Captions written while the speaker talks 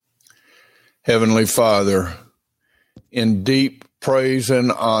Heavenly Father, in deep praise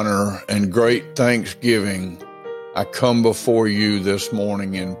and honor and great thanksgiving, I come before you this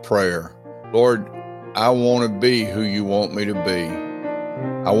morning in prayer. Lord, I want to be who you want me to be.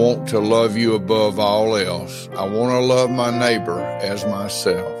 I want to love you above all else. I want to love my neighbor as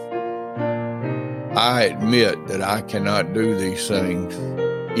myself. I admit that I cannot do these things,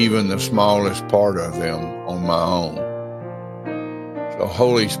 even the smallest part of them, on my own. So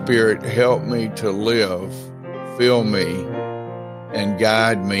Holy Spirit, help me to live, fill me, and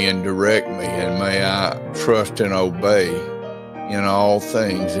guide me and direct me, and may I trust and obey in all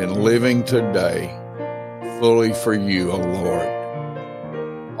things, in living today fully for you, O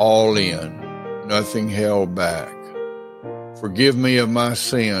Lord. All in, nothing held back. Forgive me of my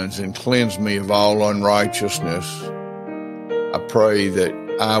sins and cleanse me of all unrighteousness. I pray that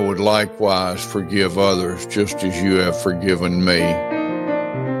I would likewise forgive others just as you have forgiven me.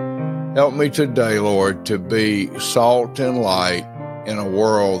 Help me today, Lord, to be salt and light in a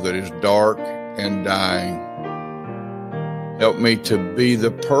world that is dark and dying. Help me to be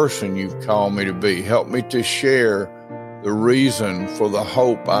the person you've called me to be. Help me to share the reason for the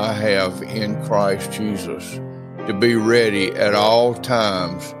hope I have in Christ Jesus, to be ready at all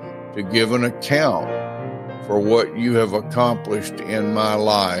times to give an account for what you have accomplished in my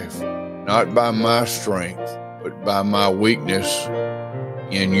life, not by my strength, but by my weakness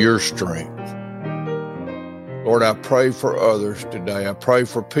in your strength. Lord, I pray for others today. I pray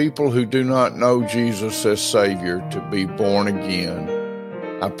for people who do not know Jesus as Savior to be born again.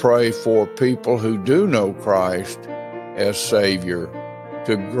 I pray for people who do know Christ as Savior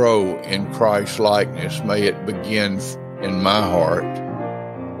to grow in Christ's likeness. May it begin in my heart.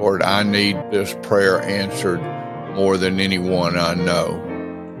 Lord, I need this prayer answered more than anyone I know.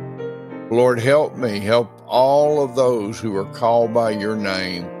 Lord, help me, help all of those who are called by your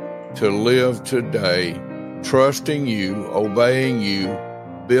name to live today trusting you, obeying you,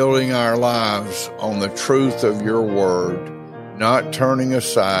 building our lives on the truth of your word, not turning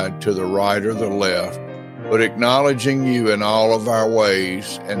aside to the right or the left, but acknowledging you in all of our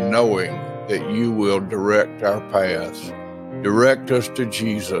ways and knowing that you will direct our paths. Direct us to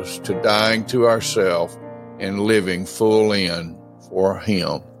Jesus, to dying to ourselves and living full in for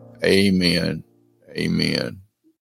him. Amen. Amen.